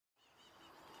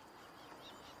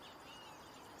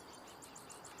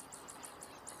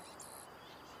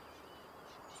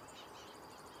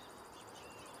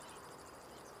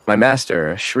My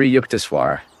master, Sri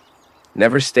Yukteswar,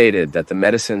 never stated that the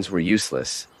medicines were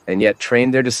useless, and yet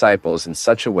trained their disciples in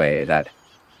such a way that,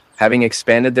 having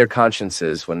expanded their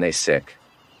consciences when they sick,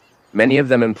 many of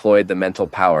them employed the mental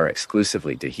power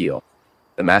exclusively to heal.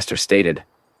 The master stated,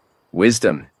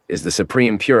 "Wisdom is the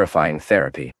supreme purifying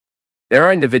therapy." There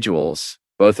are individuals,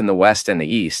 both in the West and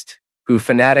the East, who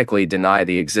fanatically deny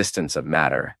the existence of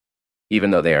matter,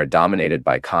 even though they are dominated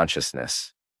by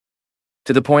consciousness,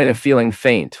 to the point of feeling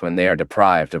faint when they are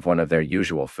deprived of one of their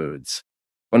usual foods.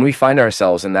 When we find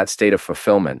ourselves in that state of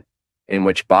fulfillment, in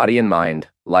which body and mind,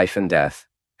 life and death,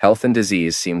 health and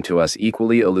disease seem to us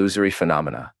equally illusory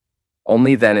phenomena,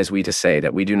 only then is we to say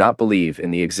that we do not believe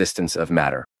in the existence of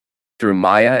matter. Through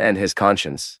Maya and his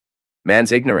conscience,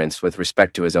 man's ignorance with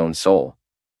respect to his own soul,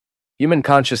 human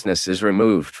consciousness is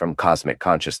removed from cosmic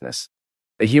consciousness.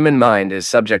 The human mind is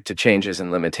subject to changes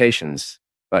and limitations,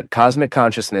 but cosmic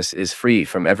consciousness is free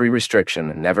from every restriction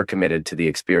and never committed to the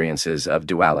experiences of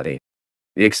duality.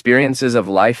 The experiences of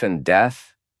life and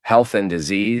death, health and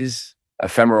disease,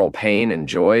 ephemeral pain and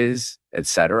joys,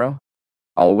 etc.,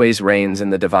 always reigns in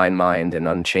the divine mind an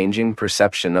unchanging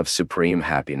perception of supreme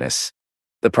happiness.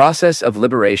 The process of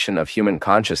liberation of human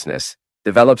consciousness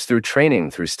develops through training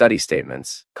through study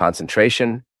statements,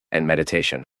 concentration, and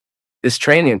meditation. This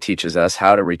training teaches us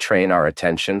how to retrain our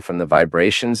attention from the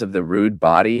vibrations of the rude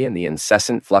body and the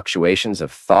incessant fluctuations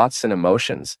of thoughts and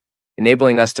emotions,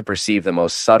 enabling us to perceive the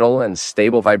most subtle and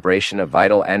stable vibration of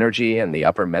vital energy and the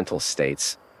upper mental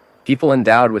states. People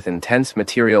endowed with intense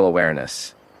material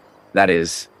awareness, that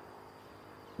is,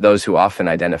 those who often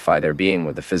identify their being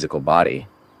with the physical body,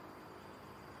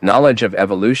 knowledge of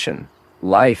evolution,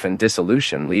 life, and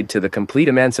dissolution lead to the complete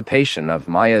emancipation of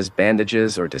Maya's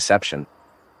bandages or deception.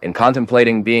 In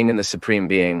contemplating being in the Supreme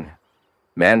Being,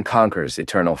 man conquers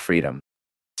eternal freedom.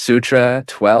 Sutra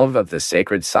 12 of the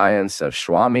Sacred Science of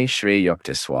Swami Sri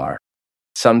Yukteswar.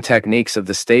 Some techniques of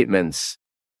the statements: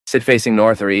 sit facing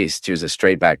north or east, choose a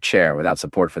straight back chair without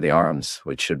support for the arms,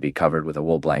 which should be covered with a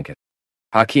wool blanket.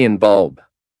 Haki and bulb,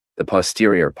 the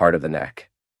posterior part of the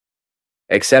neck,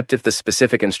 except if the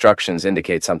specific instructions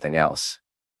indicate something else.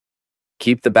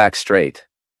 Keep the back straight,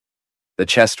 the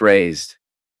chest raised,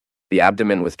 the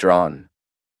abdomen withdrawn,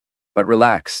 but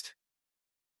relaxed.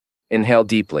 Inhale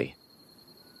deeply,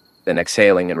 then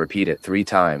exhaling and repeat it 3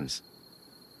 times.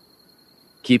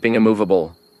 Keeping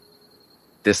immovable,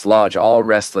 dislodge all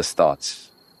restless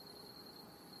thoughts.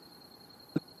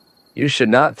 You should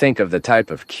not think of the type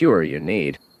of cure you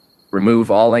need. Remove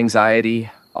all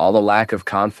anxiety, all the lack of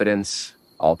confidence,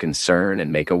 all concern, and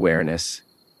make awareness,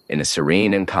 in a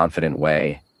serene and confident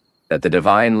way, that the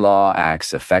divine law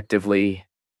acts effectively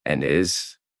and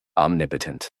is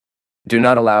omnipotent. Do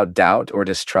not allow doubt or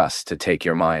distrust to take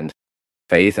your mind.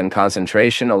 Faith and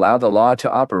concentration allow the law to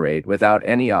operate without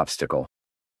any obstacle.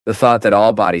 The thought that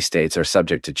all body states are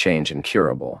subject to change and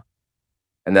curable,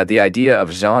 and that the idea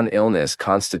of Zhan illness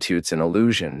constitutes an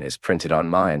illusion, is printed on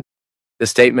mind. The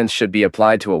statements should be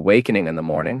applied to awakening in the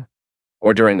morning,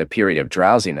 or during the period of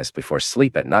drowsiness before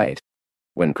sleep at night.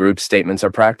 When group statements are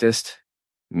practiced,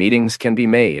 meetings can be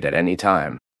made at any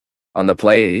time. On the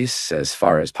place, as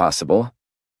far as possible,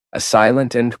 a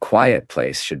silent and quiet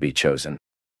place should be chosen.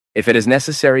 If it is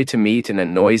necessary to meet in a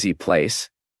noisy place,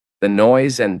 the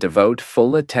noise, and devote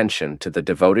full attention to the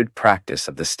devoted practice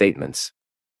of the statements.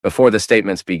 Before the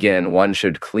statements begin, one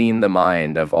should clean the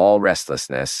mind of all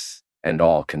restlessness and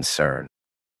all concern.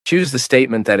 Choose the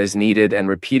statement that is needed and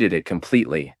repeat it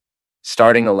completely,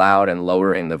 starting aloud and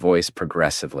lowering the voice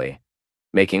progressively,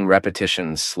 making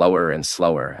repetitions slower and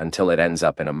slower until it ends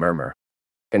up in a murmur.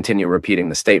 Continue repeating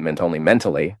the statement only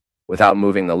mentally, without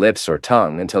moving the lips or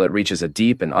tongue, until it reaches a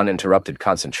deep and uninterrupted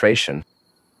concentration.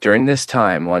 During this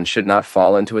time, one should not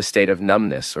fall into a state of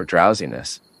numbness or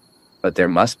drowsiness, but there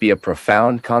must be a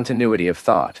profound continuity of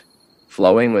thought,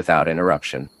 flowing without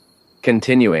interruption.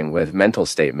 Continuing with mental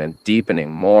statement,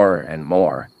 deepening more and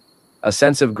more, a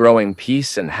sense of growing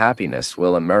peace and happiness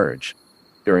will emerge.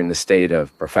 During the state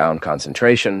of profound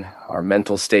concentration, our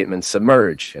mental statements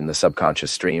submerge in the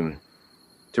subconscious stream,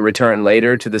 to return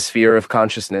later to the sphere of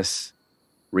consciousness,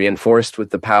 reinforced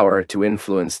with the power to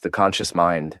influence the conscious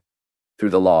mind through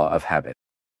the law of habit.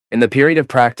 In the period of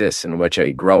practice in which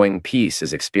a growing peace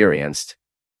is experienced,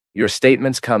 your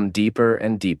statements come deeper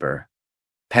and deeper,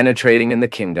 penetrating in the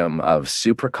kingdom of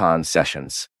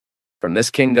supraconscious. From this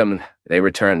kingdom, they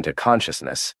return to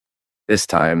consciousness, this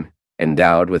time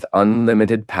endowed with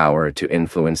unlimited power to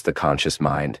influence the conscious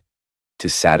mind, to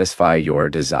satisfy your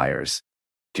desires.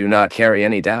 Do not carry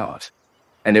any doubt,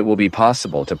 and it will be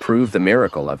possible to prove the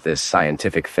miracle of this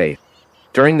scientific faith.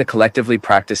 During the collectively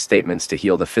practiced statements to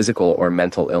heal the physical or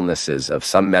mental illnesses of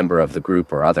some member of the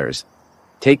group or others,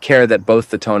 take care that both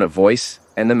the tone of voice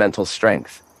and the mental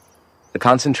strength, the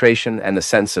concentration and the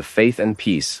sense of faith and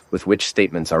peace with which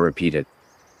statements are repeated,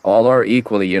 all are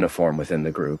equally uniform within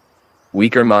the group.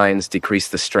 Weaker minds decrease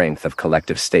the strength of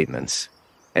collective statements,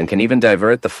 and can even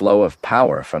divert the flow of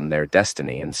power from their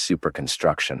destiny and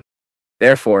superconstruction.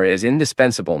 Therefore, it is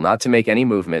indispensable not to make any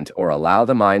movement or allow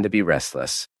the mind to be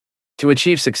restless. To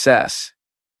achieve success,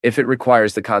 if it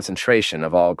requires the concentration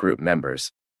of all group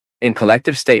members. In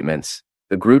collective statements,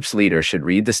 the group's leader should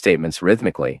read the statements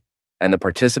rhythmically, and the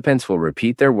participants will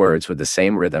repeat their words with the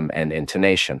same rhythm and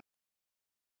intonation.